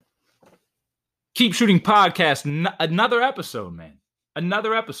Keep Shooting Podcast, another episode, man.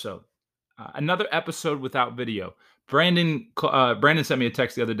 Another episode. Another episode without video. Brandon sent me a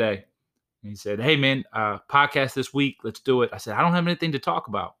text the other day. And he said, "Hey, man, podcast this week. Let's do it." I said, "I don't have anything to talk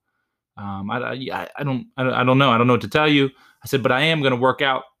about. I don't know. I don't know what to tell you." I said, "But I am going to work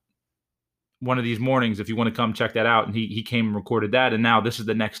out one of these mornings if you want to come check that out." And he came and recorded that. And now this is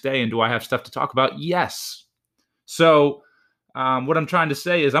the next day. And do I have stuff to talk about? Yes. So what I'm trying to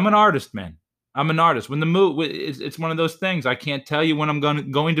say is I'm an artist, man. I'm an artist. When the mood, it's one of those things. I can't tell you when I'm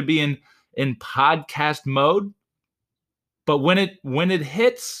going to be in podcast mode, but when it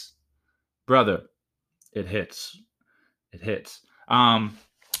hits, brother, it hits. It hits.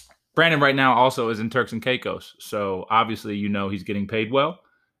 Brandon right now also is in Turks and Caicos, so obviously he's getting paid well,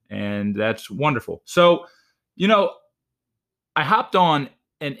 and that's wonderful. So, I hopped on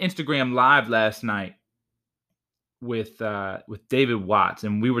an Instagram live last night with David Watts,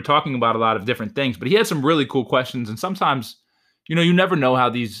 and we were talking about a lot of different things, but he had some really cool questions. And sometimes, you never know how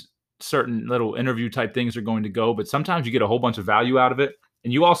these certain little interview type things are going to go, but sometimes you get a whole bunch of value out of it,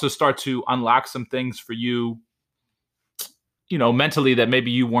 and you also start to unlock some things for you, mentally that maybe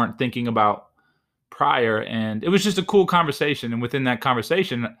you weren't thinking about prior. And it was just a cool conversation. And within that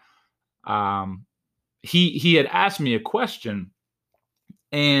conversation, he had asked me a question,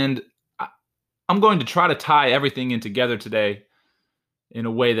 and I'm going to try to tie everything in together today in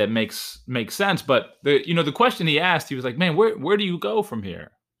a way that makes sense. But the question he asked, he was like, "Man, where do you go from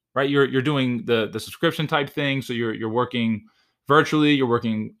here?" Right? You're doing the subscription type thing, so you're working virtually, you're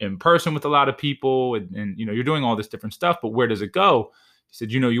working in person with a lot of people, and you're doing all this different stuff. But where does it go? He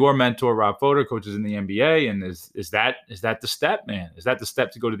said, your mentor Rob Fodor coaches in the NBA, and is that the step, man? Is that the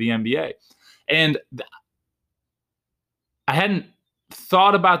step to go to the NBA? And I hadn't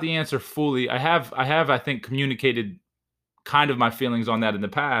thought about the answer fully. I have, I think, communicated kind of my feelings on that in the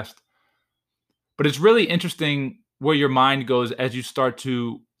past, but it's really interesting where your mind goes as you start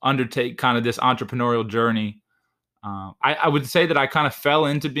to undertake kind of this entrepreneurial journey. I would say that I kind of fell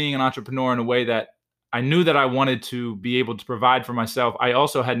into being an entrepreneur in a way that I knew that I wanted to be able to provide for myself. I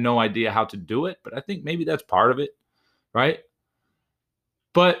also had no idea how to do it, but I think maybe that's part of it, right?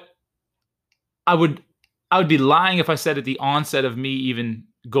 But I would be lying if I said at the onset of me even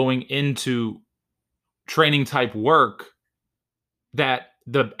going into training type work that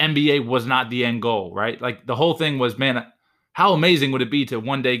the NBA was not the end goal, right? Like the whole thing was, man, how amazing would it be to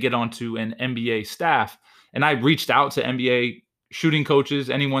one day get onto an NBA staff? And I reached out to NBA shooting coaches,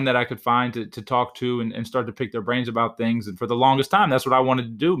 anyone that I could find to talk to and start to pick their brains about things. And for the longest time, that's what I wanted to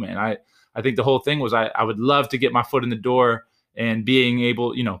do, man. I think the whole thing was I would love to get my foot in the door and be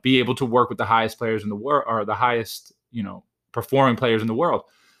able to work with the highest players in the world, or the highest, performing players in the world.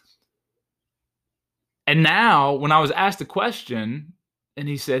 And now when I was asked the question and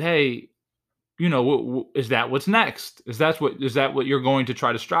he said, "Hey, is that what's next? Is that what you're going to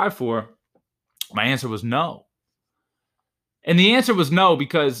try to strive for?" My answer was no. And the answer was no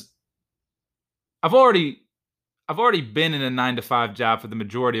because I've already been in a 9-to-5 job for the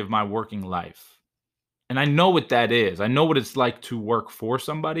majority of my working life. And I know what that is. I know what it's like to work for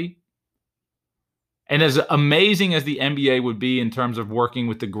somebody. And as amazing as the NBA would be in terms of working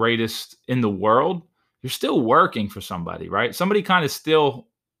with the greatest in the world, you're still working for somebody, right? Somebody kind of still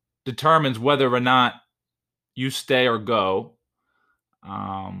determines whether or not you stay or go.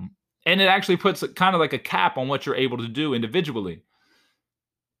 And it actually puts kind of like a cap on what you're able to do individually.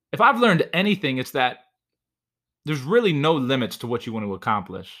 If I've learned anything, it's that there's really no limits to what you want to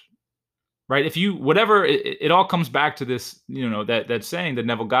accomplish, right? If you, whatever, it all comes back to this, that saying, the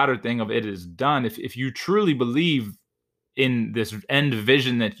Neville Goddard thing of "it is done." If you truly believe in this end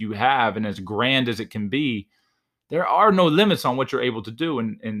vision that you have, and as grand as it can be, there are no limits on what you're able to do.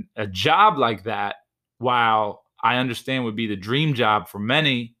 And a job like that, while I understand would be the dream job for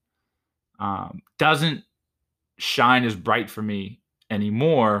many, doesn't shine as bright for me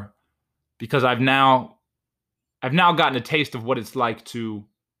anymore, because I've now gotten a taste of what it's like to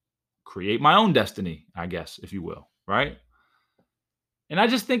create my own destiny, I guess, if you will, right? And I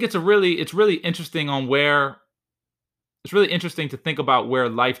just think it's really interesting it's really interesting to think about where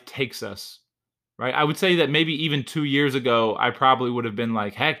life takes us, right? I would say that maybe even 2 years ago, I probably would have been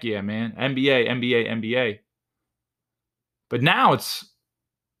like, "Heck yeah, man, NBA, NBA, NBA." But now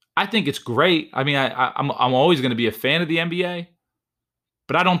I think it's great. I mean, I'm always going to be a fan of the NBA,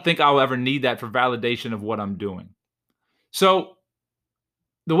 but I don't think I'll ever need that for validation of what I'm doing. So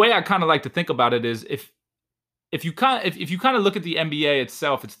the way I kind of like to think about it is if you kind of look at the NBA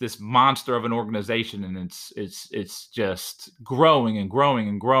itself, it's this monster of an organization, and it's just growing and growing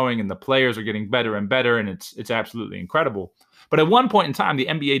and growing, and the players are getting better and better, and it's absolutely incredible. But at one point in time, the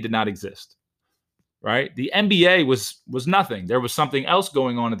NBA did not exist. right? The NBA was nothing. There was something else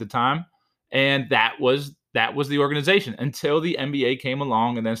going on at the time, and that was the organization until the NBA came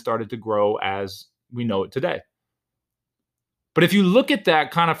along and then started to grow as we know it today. But if you look at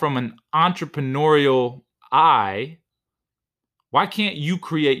that kind of from an entrepreneurial eye, why can't you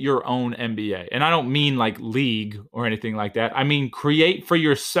create your own NBA? And I don't mean like league or anything like that. I mean create for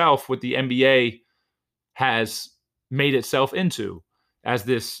yourself what the NBA has made itself into as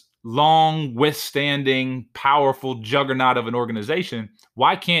this long withstanding, powerful juggernaut of an organization.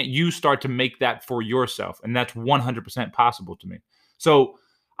 Why can't you start to make that for yourself? And that's 100% possible to me. So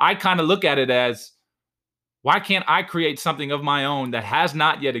I kind of look at it as, why can't I create something of my own that has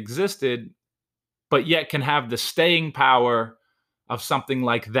not yet existed, but yet can have the staying power of something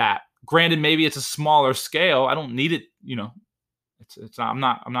like that? Granted, maybe it's a smaller scale. I don't need it, it's I'm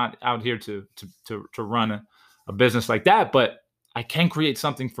not out here to run a business like that, but I can create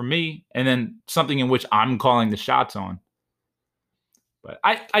something for me, and then something in which I'm calling the shots on. But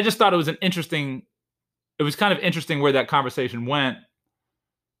I just thought it was kind of interesting where that conversation went.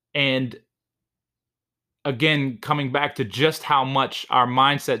 And again, coming back to just how much our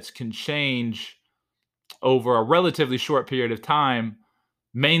mindsets can change over a relatively short period of time,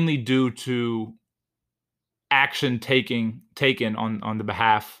 mainly due to action taken on the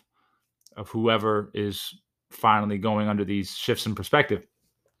behalf of whoever is finally going under these shifts in perspective.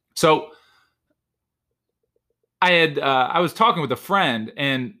 So I was talking with a friend,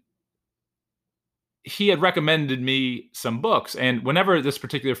 and he had recommended me some books. And whenever this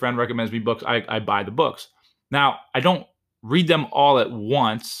particular friend recommends me books, I buy the books. Now, I don't read them all at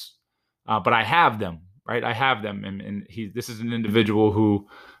once, but I have them, right? I have them. And this is an individual who,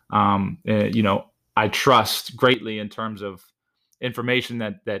 I trust greatly in terms of information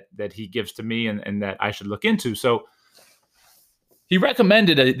that he gives to me and that I should look into. So he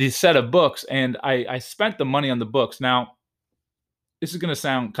recommended these set of books, and I spent the money on the books. Now, this is going to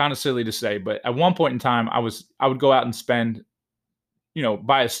sound kind of silly to say, but at one point in time, I would go out and spend,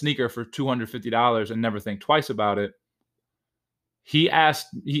 buy a sneaker for $250 and never think twice about it.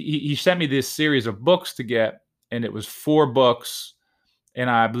 He sent me this series of books to get, and it was 4 books, and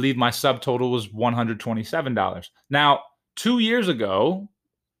I believe my subtotal was $127. Now, 2 years ago,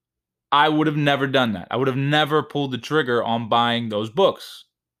 I would have never done that. I would have never pulled the trigger on buying those books.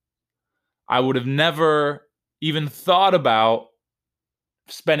 I would have never even thought about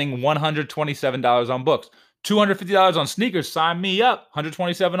spending $127 on books. $250 on sneakers, sign me up.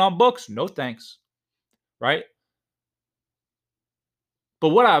 $127 on books, no thanks. Right? But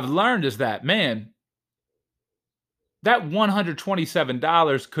what I've learned is that, man, that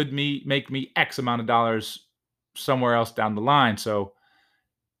 $127 could make me X amount of dollars somewhere else down the line. So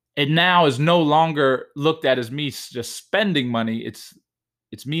it now is no longer looked at as me just spending money. It's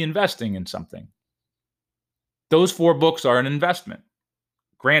me investing in something. Those 4 books are an investment.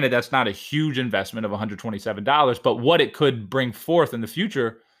 Granted, that's not a huge investment of $127, but what it could bring forth in the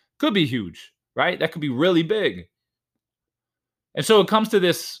future could be huge, right? That could be really big. And so it comes to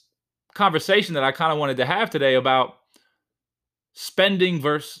this conversation that I kind of wanted to have today about spending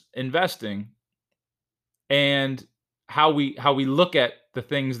versus investing, and how we look at the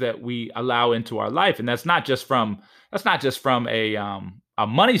things that we allow into our life. And that's not just from a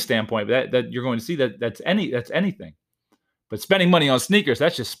money standpoint, but that you're going to see that's anything. But spending money on sneakers,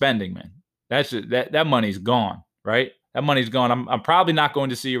 that's just spending, man. That's just, that money's gone, right? That money's gone. I'm probably not going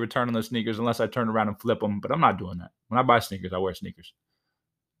to see a return on those sneakers unless I turn around and flip them, but I'm not doing that. When I buy sneakers, I wear sneakers.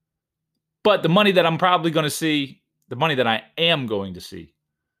 But the money that I'm probably going to see, the money that I am going to see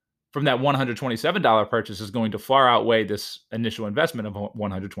from that $127 purchase is going to far outweigh this initial investment of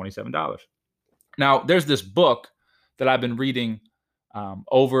 $127. Now, there's this book that I've been reading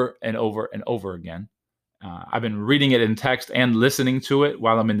over and over and over again. I've been reading it in text and listening to it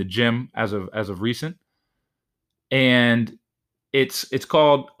while I'm in the gym as of recent. And it's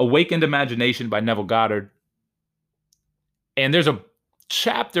called Awakened Imagination by Neville Goddard. And there's a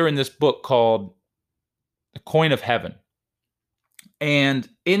chapter in this book called The Coin of Heaven. And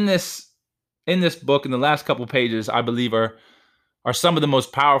in this book, in the last couple pages, I believe are some of the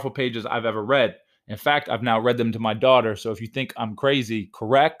most powerful pages I've ever read. In fact, I've now read them to my daughter. So if you think I'm crazy,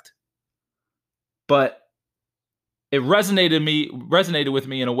 correct. But it resonated with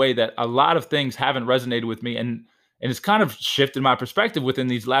me in a way that a lot of things haven't resonated with me. And it's kind of shifted my perspective within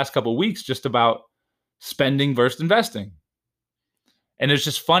these last couple of weeks, just about spending versus investing. And it's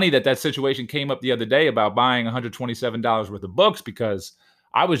just funny that situation came up the other day about buying $127 worth of books, because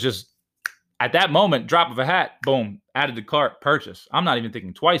I was just, at that moment, drop of a hat, boom, added to cart, purchase. I'm not even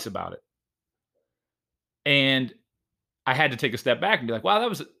thinking twice about it. And I had to take a step back and be like,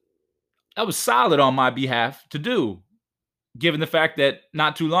 wow, That was solid on my behalf to do, given the fact that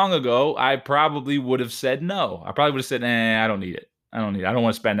not too long ago, I probably would have said no. I probably would have said, I don't need it. I don't need it. I don't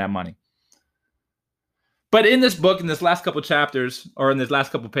want to spend that money. But in this book, in this last couple chapters, or in this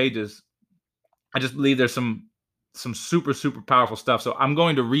last couple pages, I just believe there's some super, super powerful stuff. So I'm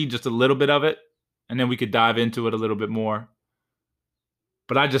going to read just a little bit of it, and then we could dive into it a little bit more.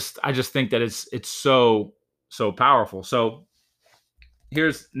 But I just think that it's so powerful. So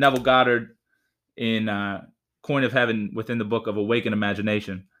here's Neville Goddard in Coin of Heaven within the book of Awakened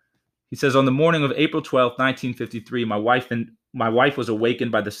Imagination. He says, on the morning of April 12th, 1953, my wife was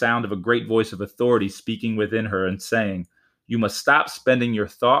awakened by the sound of a great voice of authority speaking within her and saying, you must stop spending your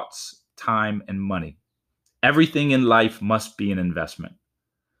thoughts, time, and money. Everything in life must be an investment.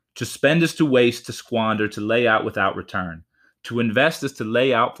 To spend is to waste, to squander, to lay out without return. To invest is to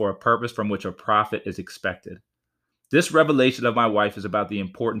lay out for a purpose from which a profit is expected. This revelation of my wife is about the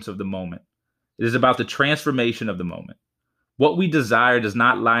importance of the moment. It is about the transformation of the moment. What we desire does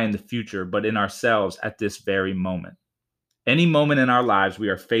not lie in the future, but in ourselves at this very moment. Any moment in our lives, we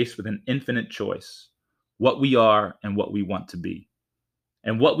are faced with an infinite choice, what we are and what we want to be.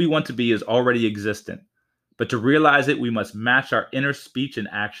 And what we want to be is already existent, but to realize it, we must match our inner speech and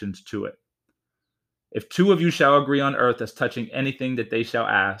actions to it. If two of you shall agree on earth as touching anything that they shall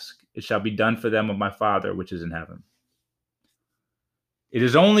ask, it shall be done for them of my Father which is in heaven. It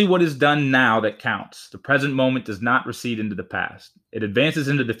is only what is done now that counts. The present moment does not recede into the past. It advances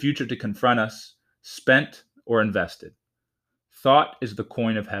into the future to confront us, spent or invested. Thought is the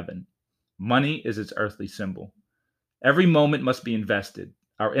coin of heaven. Money is its earthly symbol. Every moment must be invested.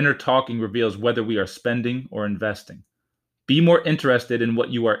 Our inner talking reveals whether we are spending or investing. Be more interested in what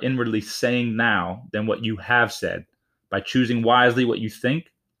you are inwardly saying now than what you have said, by choosing wisely what you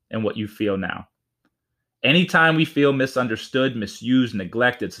think and what you feel now. Anytime we feel misunderstood, misused,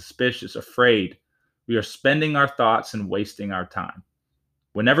 neglected, suspicious, afraid, we are spending our thoughts and wasting our time.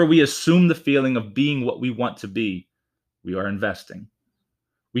 Whenever we assume the feeling of being what we want to be, we are investing.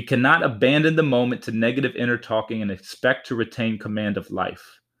 We cannot abandon the moment to negative inner talking and expect to retain command of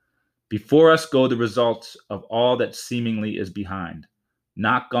life. Before us go the results of all that seemingly is behind.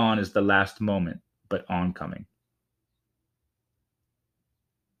 Not gone is the last moment, but oncoming.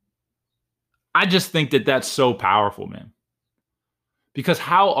 I just think that that's so powerful, man. Because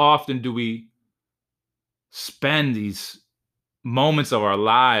how often do we spend these moments of our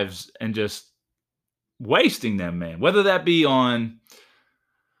lives and just wasting them, man? Whether that be on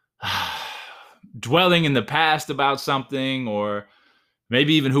dwelling in the past about something, or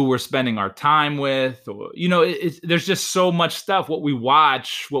maybe even who we're spending our time with, or, there's just so much stuff, what we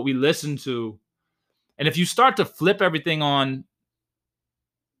watch, what we listen to. And if you start to flip everything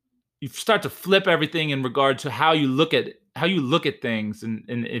in regard to how you look at things. And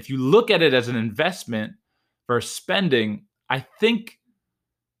if you look at it as an investment versus spending, I think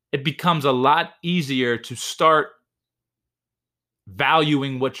it becomes a lot easier to start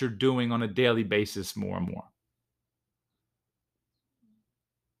valuing what you're doing on a daily basis more and more.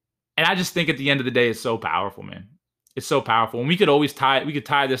 And I just think at the end of the day, it's so powerful, man. It's so powerful. And we could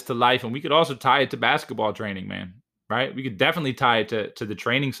tie this to life, and we could also tie it to basketball training, man. Right? We could definitely tie it to the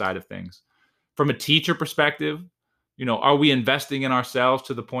training side of things. From a teacher perspective, are we investing in ourselves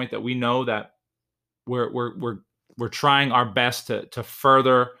to the point that we know that we're trying our best to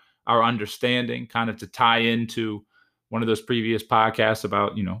further our understanding, kind of to tie into one of those previous podcasts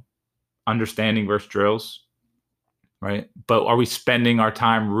about, understanding versus drills, right? But are we spending our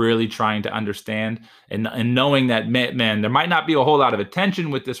time really trying to understand and knowing that, man, there might not be a whole lot of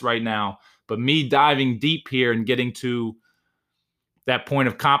attention with this right now, but me diving deep here and getting to that point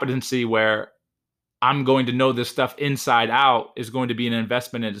of competency where I'm going to know this stuff inside out is going to be an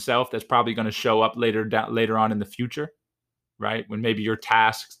investment in itself that's probably going to show up later on in the future, right? When maybe you're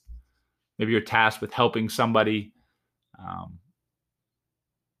tasked with helping somebody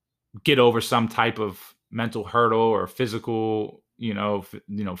get over some type of mental hurdle or physical,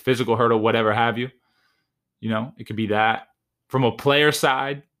 physical hurdle, whatever have you. It could be that. From a player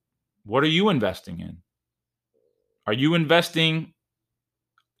side, what are you investing in? Are you investing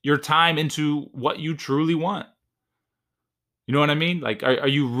your time into what you truly want? You know what I mean? Like, are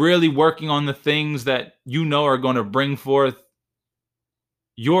you really working on the things that are going to bring forth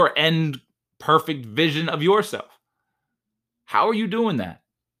your end perfect vision of yourself? How are you doing that?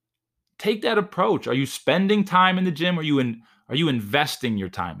 Take that approach. Are you spending time in the gym? Are you investing your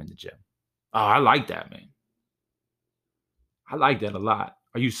time in the gym? Oh, I like that, man. I like that a lot.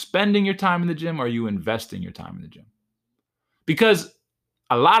 Are you spending your time in the gym, or are you investing your time in the gym? Because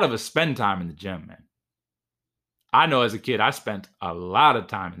a lot of us spend time in the gym, man. I know as a kid, I spent a lot of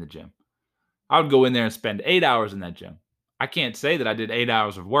time in the gym. I would go in there and spend 8 hours in that gym. I can't say that I did 8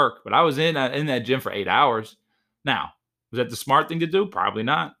 hours of work, but I was in that gym for 8 hours. Now, was that the smart thing to do? Probably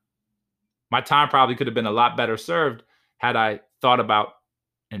not. My time probably could have been a lot better served had I thought about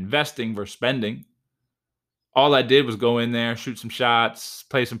investing versus spending. All I did was go in there, shoot some shots,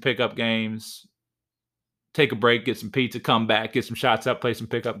 play some pickup games, take a break, get some pizza, come back, get some shots up, play some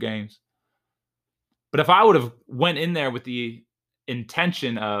pickup games. But if I would have went in there with the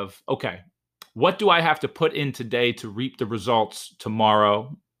intention of, okay, what do I have to put in today to reap the results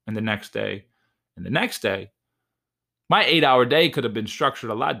tomorrow and the next day and the next day, my 8-hour day could have been structured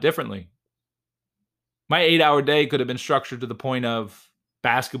a lot differently. My 8-hour day could have been structured to the point of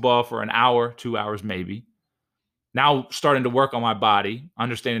basketball for an hour, 2 hours maybe. Now starting to work on my body,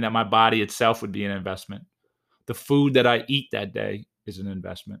 understanding that my body itself would be an investment. The food that I eat that day is an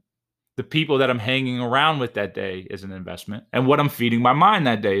investment. The people that I'm hanging around with that day is an investment. And what I'm feeding my mind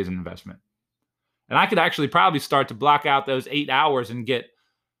that day is an investment. And I could actually probably start to block out those 8 hours and get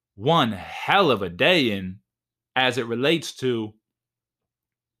one hell of a day in as it relates to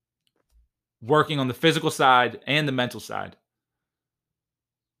working on the physical side and the mental side.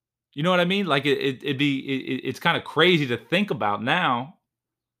 You know what I mean? Like it's kind of crazy to think about now.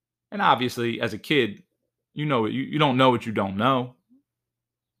 And obviously, as a kid, you don't know what you don't know.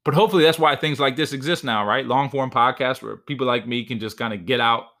 But hopefully that's why things like this exist now, right? Long form podcasts where people like me can just kind of get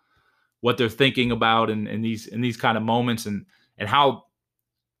out what they're thinking about in these kind of moments, and how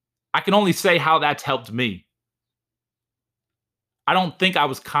I can only say how that's helped me. I don't think I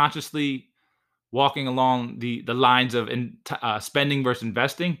was consciously walking along the lines of spending versus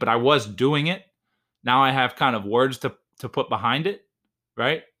investing, but I was doing it. Now I have kind of words to put behind it,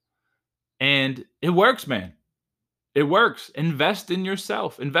 right? And it works, man. It works. Invest in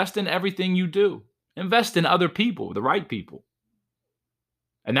yourself. Invest in everything you do. Invest in other people, the right people.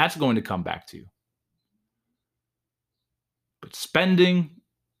 And that's going to come back to you. But spending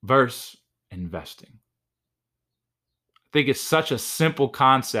versus investing. I think it's such a simple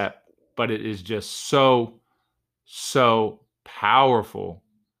concept, but it is just so powerful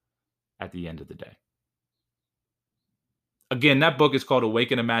at the end of the day. Again, that book is called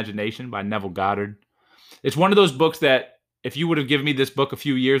Awaken Imagination by Neville Goddard. It's one of those books that if you would have given me this book a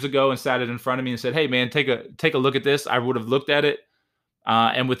few years ago and sat it in front of me and said, hey, man, take a look at this, I would have looked at it.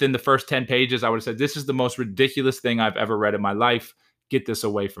 And within the first 10 pages, I would have said, this is the most ridiculous thing I've ever read in my life. Get this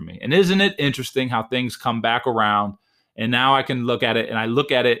away from me. And isn't it interesting how things come back around? And now I can look at it, and I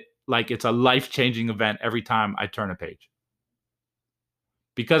look at it like it's a life-changing event every time I turn a page.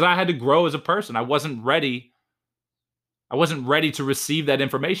 Because I had to grow as a person. I wasn't ready to receive that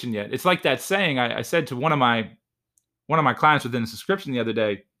information yet. It's like that saying I said to one of my clients within the subscription the other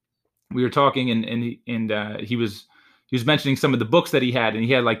day. We were talking, and he was mentioning some of the books that he had, and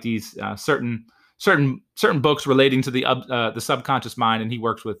he had like these certain books relating to the subconscious mind, and he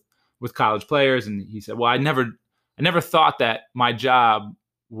works with college players. And he said, well, I never thought that my job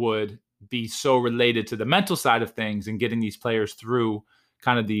would be so related to the mental side of things and getting these players through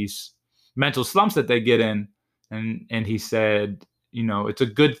kind of these mental slumps that they get in. And he said, it's a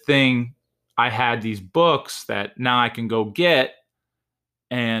good thing I had these books that now I can go get.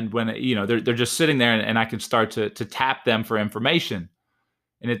 And when, they're just sitting there, and I can start to tap them for information.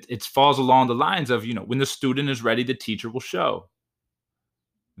 And it falls along the lines of, when the student is ready, the teacher will show.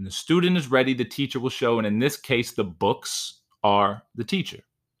 When the student is ready, the teacher will show. And in this case, the books are the teacher.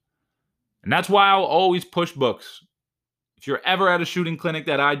 And that's why I'll always push books. If you're ever at a shooting clinic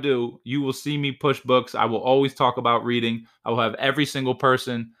that I do, you will see me push books. I will always talk about reading. I will have every single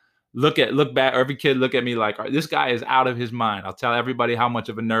person look back, every kid look at me like, this guy is out of his mind. I'll tell everybody how much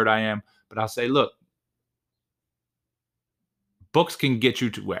of a nerd I am, but I'll say, look, books can get you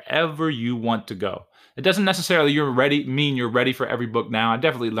to wherever you want to go. It doesn't necessarily mean you're ready for every book now. I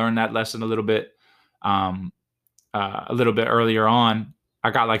definitely learned that lesson a little bit earlier on. I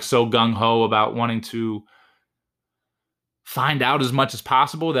got like so gung-ho about wanting to find out as much as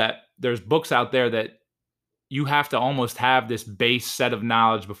possible that there's books out there that you have to almost have this base set of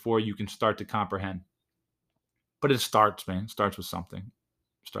knowledge before you can start to comprehend. But it starts, man. It starts with something.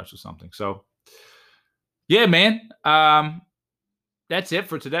 So, yeah, man. That's it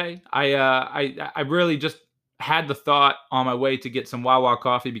for today. I really just had the thought on my way to get some Wawa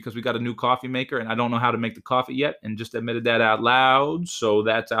coffee because we got a new coffee maker, and I don't know how to make the coffee yet, and just admitted that out loud. So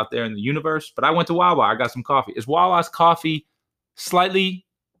that's out there in the universe. But I went to Wawa. I got some coffee. Is Wawa's coffee slightly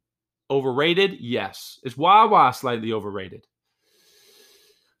overrated? Yes. Is Wawa slightly overrated?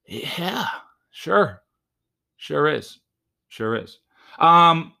 Yeah, sure. Sure is.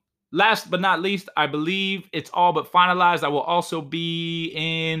 last but not least, I believe it's all but finalized. I will also be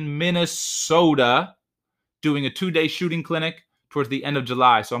in Minnesota doing a 2-day shooting clinic towards the end of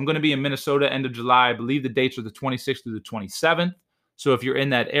July. So I'm going to be in Minnesota end of July. I believe the dates are the 26th through the 27th. So if you're in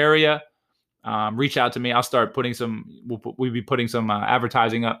that area, reach out to me. I'll start putting we'll be putting some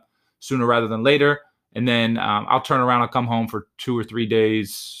advertising up sooner rather than later. And then I'll turn around. I'll come home for 2 or 3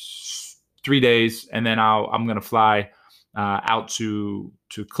 days, and then I'm going to fly out to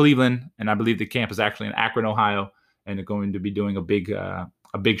Cleveland. And I believe the camp is actually in Akron, Ohio, and they're going to be doing a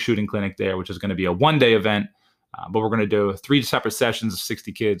big shooting clinic there, which is going to be a 1-day event. But we're going to do 3 separate sessions of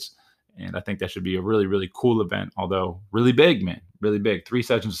 60 kids. And I think that should be a really, really cool event, although really big, man, really big. 3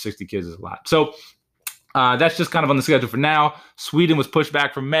 sessions of 60 kids is a lot. So that's just kind of on the schedule for now. Sweden was pushed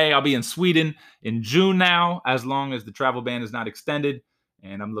back from May. I'll be in Sweden in June now, as long as the travel ban is not extended.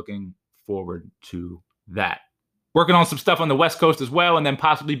 And I'm looking forward to that. Working on some stuff on the West Coast as well, and then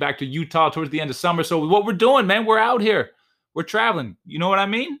possibly back to Utah towards the end of summer. So what we're doing, man, we're out here. We're traveling. You know what I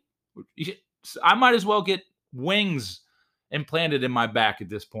mean? I might as well get wings implanted in my back at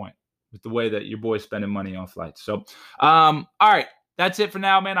this point with the way that your boy's spending money on flights. So, all right, that's it for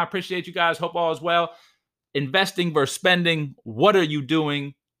now, man. I appreciate you guys. Hope all is well. Investing versus spending. What are you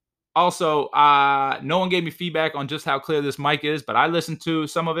doing? Also, no one gave me feedback on just how clear this mic is, but I listened to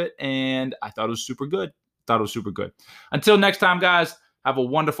some of it and I thought it was super good. Until next time, guys, have a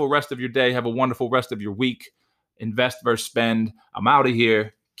wonderful rest of your day. Have a wonderful rest of your week. Invest versus spend. I'm out of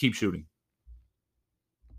here. Keep shooting.